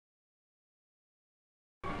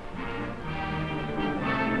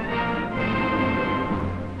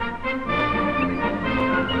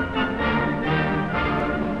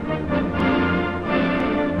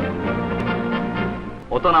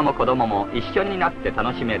人も子供も一緒になって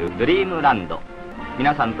楽しめるドリームランド。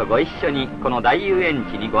皆さんとご一緒にこの大遊園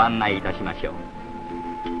地にご案内いたしましょ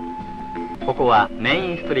う。ここはメ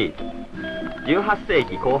インストリート。18世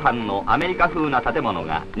紀後半のアメリカ風な建物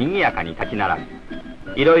が賑やかに立ち並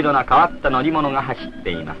び、いろいろな変わった乗り物が走っ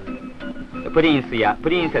ています。プリンスやプ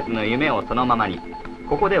リンセスの夢をそのままに、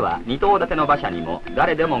ここでは2棟建ての馬車にも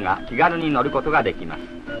誰でもが気軽に乗ることができます。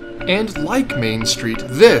And like Main Street,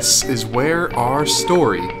 this is where our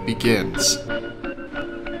story begins.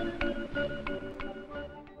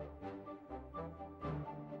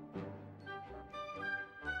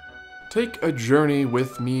 Take a journey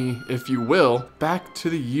with me, if you will, back to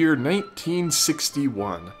the year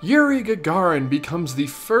 1961. Yuri Gagarin becomes the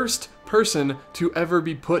first person to ever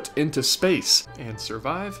be put into space and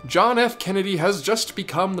survive. John F. Kennedy has just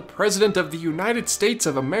become the President of the United States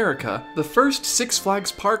of America. The first Six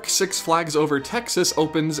Flags park, Six Flags Over Texas,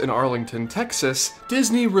 opens in Arlington, Texas.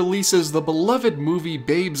 Disney releases the beloved movie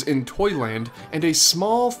Babes in Toyland, and a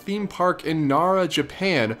small theme park in Nara,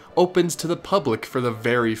 Japan opens to the public for the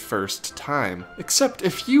very first time. Except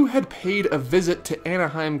if you had paid a visit to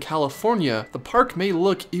Anaheim, California, the park may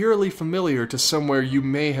look eerily familiar to somewhere you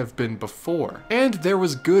may have been before. And there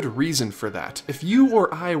was good reason for that. If you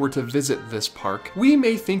or I were to visit this park, we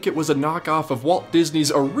may think it was a knockoff of Walt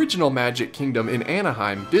Disney's original Magic Kingdom in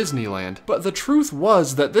Anaheim, Disneyland, but the truth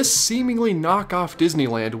was that this seemingly knockoff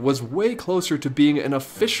Disneyland was way closer to being an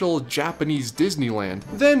official Japanese Disneyland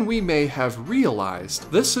than we may have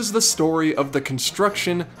realized. This is the story of the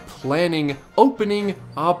construction, planning, opening,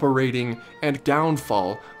 operating, and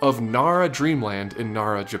downfall of Nara Dreamland in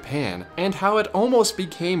Nara, Japan, and how it almost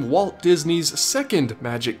became Walt Disney's second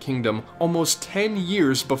Magic Kingdom almost 10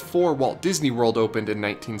 years before Walt Disney World opened in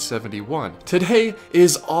 1971. Today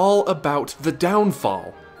is all about the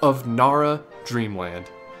downfall of Nara Dreamland.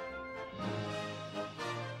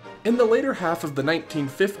 In the later half of the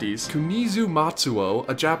 1950s, Kunizu Matsuo,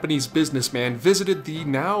 a Japanese businessman, visited the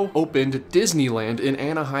now opened Disneyland in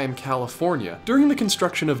Anaheim, California. During the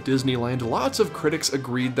construction of Disneyland, lots of critics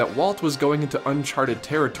agreed that Walt was going into uncharted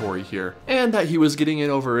territory here, and that he was getting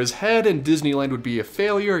in over his head and Disneyland would be a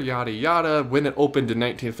failure, yada yada. When it opened in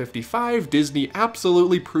 1955, Disney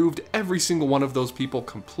absolutely proved every single one of those people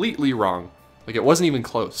completely wrong. Like, it wasn't even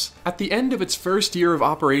close. At the end of its first year of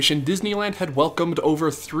operation, Disneyland had welcomed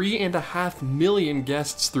over 3.5 million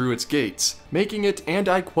guests through its gates, making it, and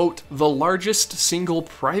I quote, the largest single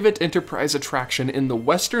private enterprise attraction in the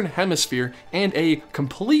Western Hemisphere and a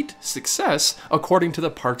complete success, according to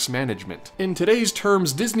the park's management. In today's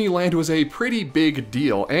terms, Disneyland was a pretty big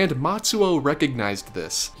deal, and Matsuo recognized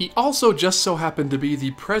this. He also just so happened to be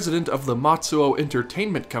the president of the Matsuo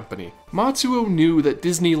Entertainment Company. Matsuo knew that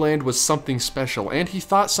Disneyland was something special, and he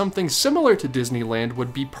thought something similar to Disneyland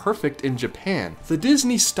would be perfect in Japan. The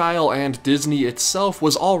Disney style and Disney itself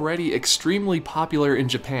was already extremely popular in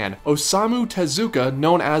Japan. Osamu Tezuka,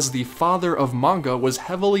 known as the father of manga, was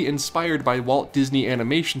heavily inspired by Walt Disney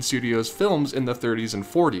Animation Studios films in the 30s and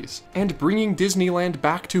 40s. And bringing Disneyland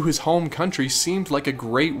back to his home country seemed like a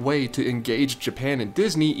great way to engage Japan and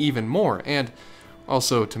Disney even more, and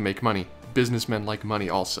also to make money. Businessmen like money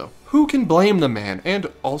also. Who can blame the man? And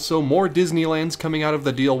also, more Disneylands coming out of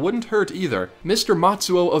the deal wouldn't hurt either. Mr.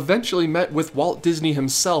 Matsuo eventually met with Walt Disney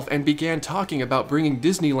himself and began talking about bringing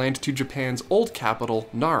Disneyland to Japan's old capital,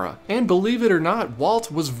 Nara. And believe it or not,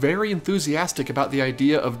 Walt was very enthusiastic about the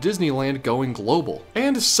idea of Disneyland going global.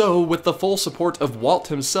 And so, with the full support of Walt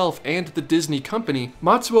himself and the Disney company,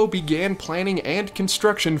 Matsuo began planning and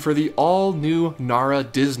construction for the all-new Nara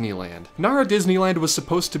Disneyland. Nara Disneyland was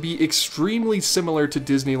supposed to be extremely similar to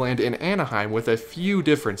Disneyland in Anaheim with a few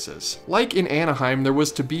differences. Like in Anaheim, there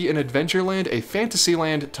was to be an Adventureland, a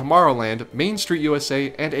Fantasyland, Tomorrowland, Main Street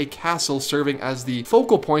USA, and a castle serving as the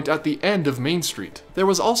focal point at the end of Main Street. There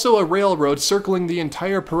was also a railroad circling the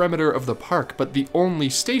entire perimeter of the park, but the only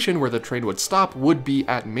station where the train would stop would be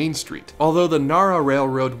at Main Street. Although the Nara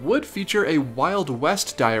Railroad would feature a Wild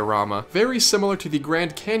West diorama, very similar to the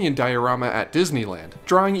Grand Canyon diorama at Disneyland.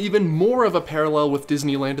 Drawing even more of a parallel with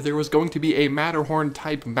Disneyland, there was going to be a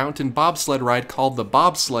Matterhorn-type mountain bobsled ride called the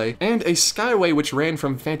Bobsleigh, and a skyway which ran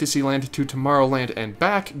from Fantasyland to Tomorrowland and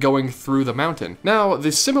back, going through the mountain. Now,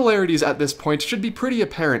 the similarities at this point should be pretty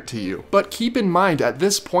apparent to you, but keep in mind, at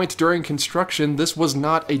this point during construction, this was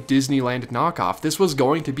not a Disneyland knockoff. This was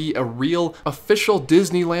going to be a real, official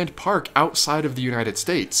Disneyland park outside of the United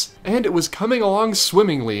States. And it was coming along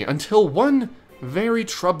swimmingly until one very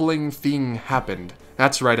troubling thing happened.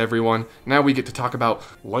 That's right, everyone. Now we get to talk about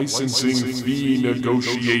licensing fee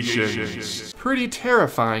negotiations. Pretty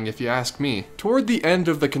terrifying, if you ask me. Toward the end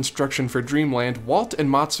of the construction for Dreamland, Walt and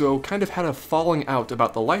Matsuo kind of had a falling out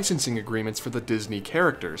about the licensing agreements for the Disney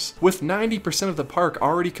characters. With 90% of the park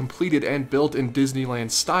already completed and built in Disneyland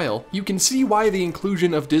style, you can see why the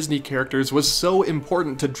inclusion of Disney characters was so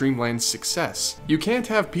important to Dreamland's success. You can't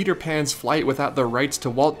have Peter Pan's flight without the rights to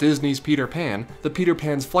Walt Disney's Peter Pan, the Peter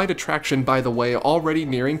Pan's flight attraction, by the way, already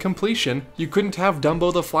nearing completion. You couldn't have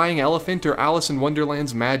Dumbo the Flying Elephant or Alice in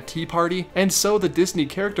Wonderland's Mad Tea Party, and so the Disney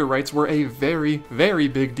character rights were a very, very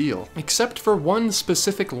big deal. Except for one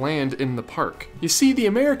specific land in the park. You see, the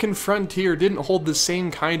American frontier didn't hold the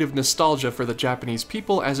same kind of nostalgia for the Japanese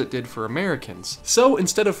people as it did for Americans. So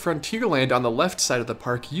instead of Frontierland on the left side of the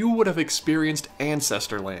park, you would have experienced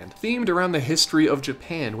Ancestorland, themed around the history of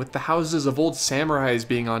Japan, with the houses of old samurais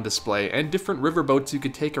being on display, and different riverboats you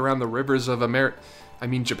could take around the rivers of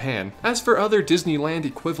Japan. As for other Disneyland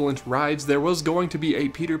equivalent rides, there was going to be a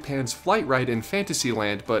Peter Pan's flight ride in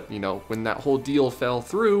Fantasyland, but, you know, when that whole deal fell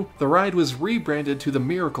through, the ride was rebranded to the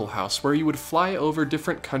Miracle House, where you would fly over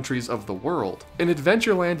different countries of the world. In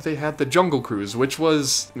Adventureland, they had the Jungle Cruise, which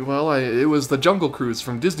was, well, it was the Jungle Cruise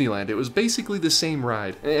from Disneyland. It was basically the same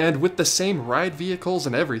ride, and with the same ride vehicles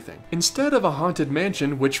and everything. Instead of a Haunted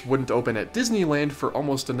Mansion, which wouldn't open at Disneyland for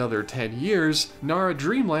almost another 10 years, Nara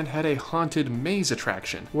Dreamland had a Haunted Maze attraction,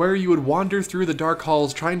 where you would wander through the dark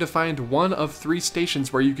halls trying to find one of 3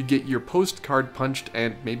 stations where you could get your postcard punched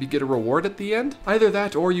and maybe get a reward at the end. Either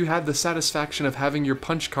that, or you had the satisfaction of having your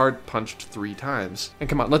punch card punched 3 times. And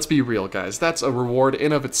come on, let's be real, guys, that's a reward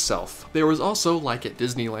in of itself. There was also, like at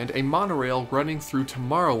Disneyland, a monorail running through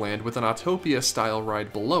Tomorrowland with an Autopia-style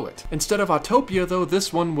ride below it. Instead of Autopia, though,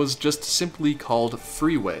 this one was just simply called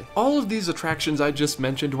Freeway. All of these attractions I just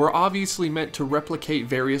mentioned were obviously meant to replicate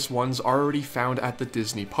various ones already found at the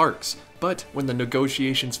Disney parks. But when the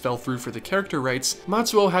negotiations fell through for the character rights,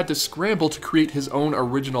 Matsuo had to scramble to create his own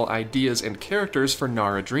original ideas and characters for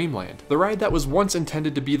Nara Dreamland. The ride that was once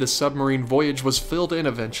intended to be the submarine voyage was filled in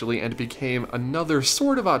eventually and became another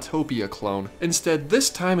sort of Autopia clone. Instead,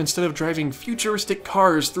 this time, instead of driving futuristic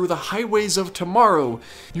cars through the highways of tomorrow,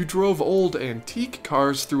 you drove old antique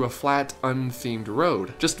cars through a flat, unthemed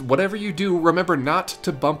road. Just whatever you do, remember not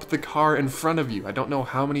to bump the car in front of you. I don't know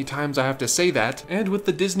how many times I have to say that. And with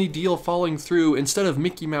the Disney deal falling through, instead of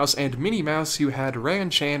Mickey Mouse and Minnie Mouse, you had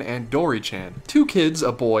Ran-chan and Dory-chan. 2 kids,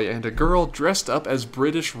 a boy and a girl, dressed up as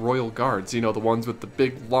British royal guards. You know, the ones with the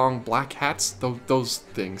big, long, black hats? Those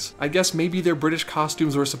things. I guess maybe their British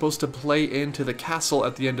costumes were supposed to play into the castle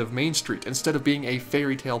at the end of Main Street. Instead of being a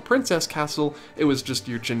fairy tale princess castle, it was just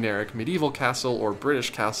your generic medieval castle or British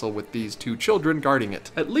castle with these 2 children guarding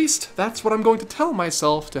it. At least, that's what I'm going to tell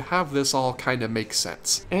myself to have this all kind of make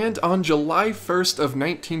sense. And on July 1st of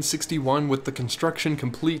 1961, with the construction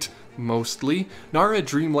complete, mostly, Nara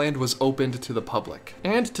Dreamland was opened to the public.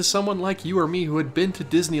 And to someone like you or me who had been to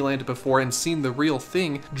Disneyland before and seen the real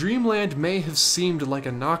thing, Dreamland may have seemed like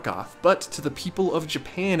a knockoff, but to the people of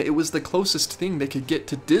Japan, it was the closest thing they could get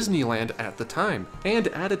to Disneyland at the time. And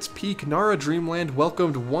at its peak, Nara Dreamland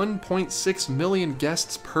welcomed 1.6 million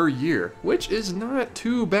guests per year, which is not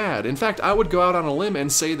too bad. In fact, I would go out on a limb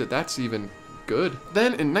and say that that's even good.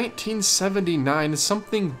 Then in 1979,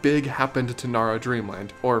 something big happened to Nara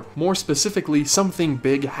Dreamland, or more specifically, something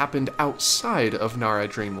big happened outside of Nara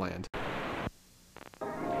Dreamland.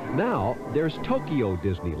 Now, there's Tokyo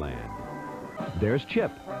Disneyland. There's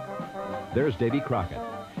Chip. There's Davy Crockett.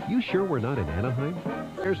 You sure we're not in Anaheim?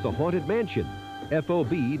 There's the Haunted Mansion,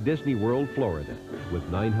 FOB Disney World, Florida, with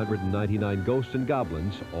 999 ghosts and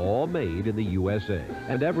goblins, all made in the USA.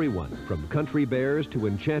 And everyone, from country bears to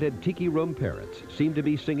enchanted tiki room parrots, seem to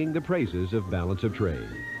be singing the praises of Balance of Trade.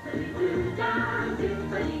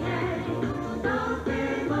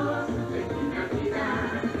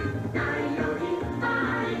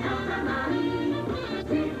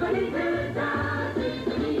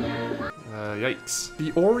 Yikes.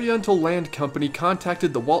 The Oriental Land Company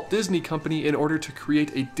contacted the Walt Disney Company in order to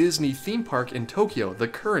create a Disney theme park in Tokyo, the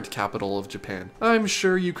current capital of Japan. I'm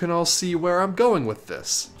sure you can all see where I'm going with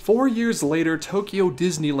this. 4 years later, Tokyo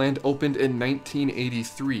Disneyland opened in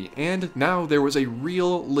 1983, and now there was a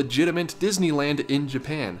real, legitimate Disneyland in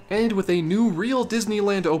Japan. And with a new real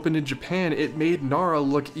Disneyland opened in Japan, it made Nara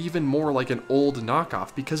look even more like an old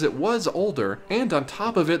knockoff because it was older, and on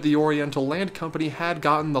top of it, the Oriental Land Company had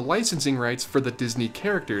gotten the licensing rights for the Disney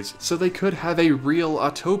characters, so they could have a real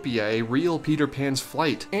Autopia, a real Peter Pan's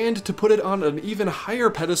flight. And to put it on an even higher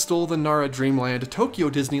pedestal than Nara Dreamland, Tokyo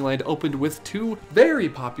Disneyland opened with two very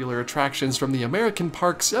popular attractions from the American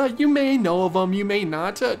parks. You may know of them, you may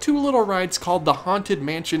not. Two little rides called the Haunted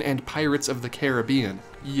Mansion and Pirates of the Caribbean.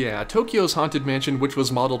 Yeah, Tokyo's Haunted Mansion, which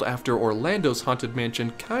was modeled after Orlando's Haunted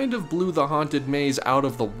Mansion, kind of blew the Haunted Maze out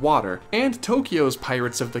of the water, and Tokyo's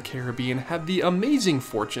Pirates of the Caribbean had the amazing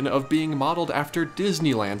fortune of being modeled after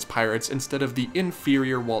Disneyland's Pirates instead of the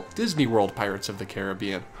inferior Walt Disney World Pirates of the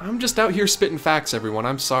Caribbean. I'm just out here spitting facts, everyone,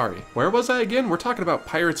 I'm sorry. Where was I again? We're talking about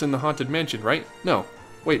Pirates in the Haunted Mansion, right? No.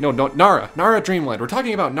 Wait, no, Nara Dreamland. We're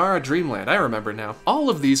talking about Nara Dreamland, I remember now. All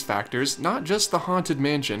of these factors, not just the Haunted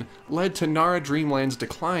Mansion, led to Nara Dreamland's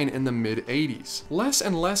decline in the mid-80s. Less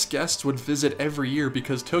and less guests would visit every year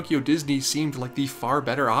because Tokyo Disney seemed like the far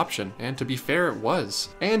better option, and to be fair, it was.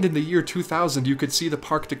 And in the year 2000, you could see the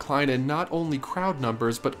park decline in not only crowd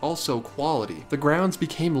numbers, but also quality. The grounds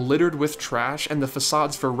became littered with trash, and the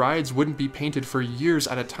facades for rides wouldn't be painted for years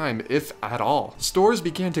at a time, if at all. Stores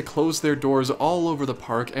began to close their doors all over the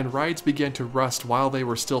park, and rides began to rust while they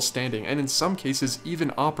were still standing, and in some cases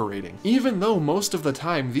even operating. Even though most of the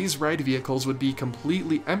time these ride vehicles would be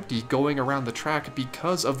completely empty going around the track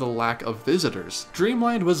because of the lack of visitors.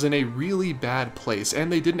 Dreamland was in a really bad place,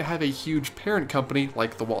 and they didn't have a huge parent company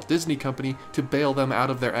like the Walt Disney Company to bail them out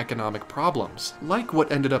of their economic problems, like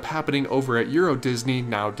what ended up happening over at Euro Disney,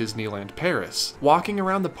 now Disneyland Paris. Walking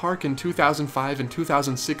around the park in 2005 and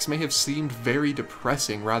 2006 may have seemed very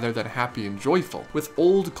depressing rather than happy and joyful, with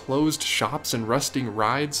old closed shops and rusting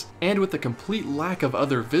rides, and with the complete lack of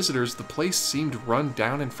other visitors, the place seemed run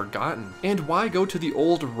down and forgotten. And why go to the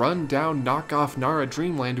old run-down knockoff Nara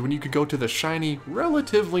Dreamland when you could go to the shiny,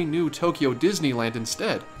 relatively new Tokyo Disneyland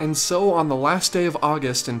instead? And so on the last day of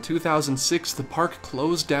August in 2006, the park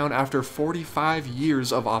closed down after 45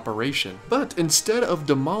 years of operation. But instead of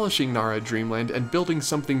demolishing Nara Dreamland and building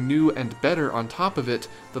something new and better on top of it,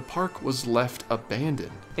 the park was left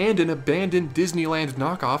abandoned. And an abandoned Disneyland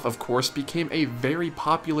knockoff, of course, became a very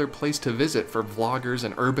popular place to visit for vloggers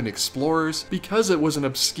and urban explorers because it was an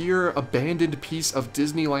obscure, abandoned piece of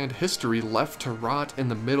Disneyland history left to rot in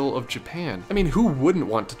the middle of Japan. I mean, who wouldn't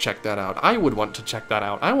want to check that out? I would want to check that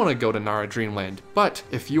out. I want to go to Nara Dreamland. But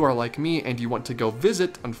if you are like me and you want to go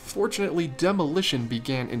visit, unfortunately, demolition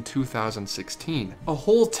began in 2016. A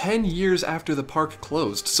whole 10 years after the park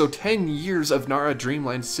closed, so 10 years of Nara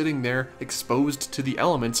Dreamland sitting there exposed to the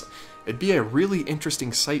elements. It'd be a really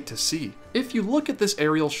interesting sight to see. If you look at this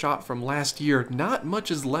aerial shot from last year, not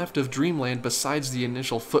much is left of Dreamland besides the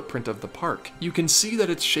initial footprint of the park. You can see that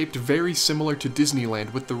it's shaped very similar to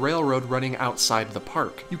Disneyland, with the railroad running outside the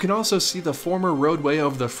park. You can also see the former roadway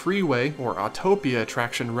of the Freeway, or Autopia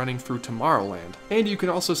attraction, running through Tomorrowland. And you can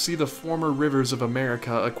also see the former Rivers of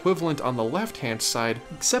America equivalent on the left-hand side,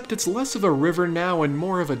 except it's less of a river now and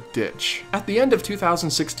more of a ditch. At the end of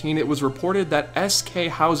 2016, it was reported that SK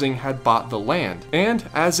Housing had bought the land, and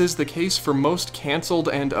as is the case for most cancelled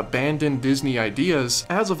and abandoned Disney ideas,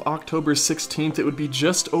 as of October 16th, it would be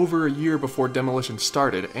just over a year before demolition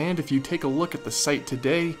started, and if you take a look at the site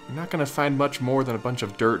today, you're not going to find much more than a bunch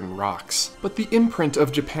of dirt and rocks. But the imprint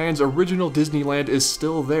of Japan's original Disneyland is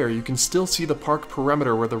still there. You can still see the park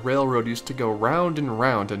perimeter where the railroad used to go round and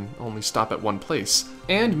round and only stop at one place.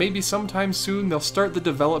 And maybe sometime soon they'll start the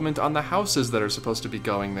development on the houses that are supposed to be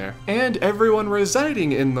going there. And everyone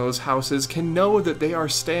residing in those houses can know that they are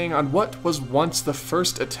staying on what was once the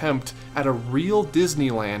first attempt at a real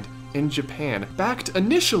Disneyland in Japan, backed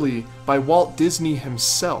initially by Walt Disney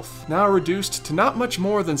himself, now reduced to not much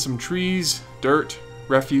more than some trees, dirt,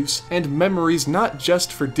 refuse, and memories not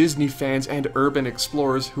just for Disney fans and urban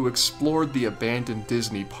explorers who explored the abandoned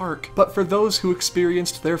Disney park, but for those who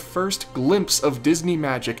experienced their first glimpse of Disney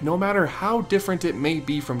magic, no matter how different it may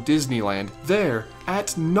be from Disneyland, there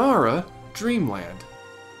at Nara Dreamland.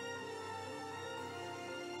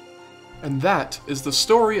 And that is the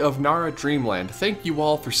story of Nara Dreamland. Thank you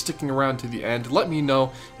all for sticking around to the end. Let me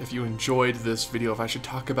know if you enjoyed this video, if I should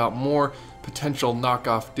talk about more potential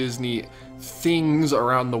knockoff Disney things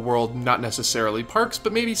around the world, not necessarily parks,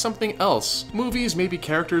 but maybe something else. Movies, maybe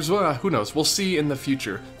characters, who knows, we'll see in the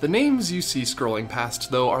future. The names you see scrolling past,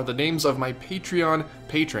 though, are the names of my Patreon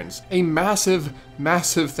patrons. A massive,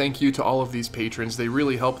 massive thank you to all of these patrons. They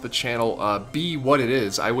really help the channel be what it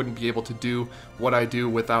is. I wouldn't be able to do what I do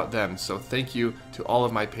without them, so thank you to all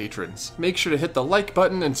of my patrons. Make sure to hit the like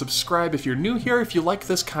button and subscribe if you're new here. If you like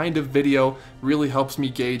this kind of video, really helps me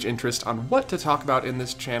gauge interest on what to talk about in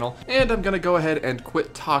this channel, and I'm gonna go ahead and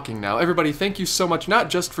quit talking now. Everybody, thank you so much, not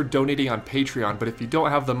just for donating on Patreon, but if you don't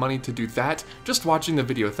have the money to do that, just watching the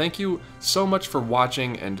video. Thank you so much for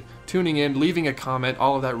watching and tuning in, leaving a comment.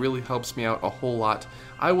 All of that really helps me out a whole lot.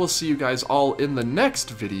 I will see you guys all in the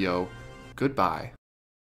next video. Goodbye.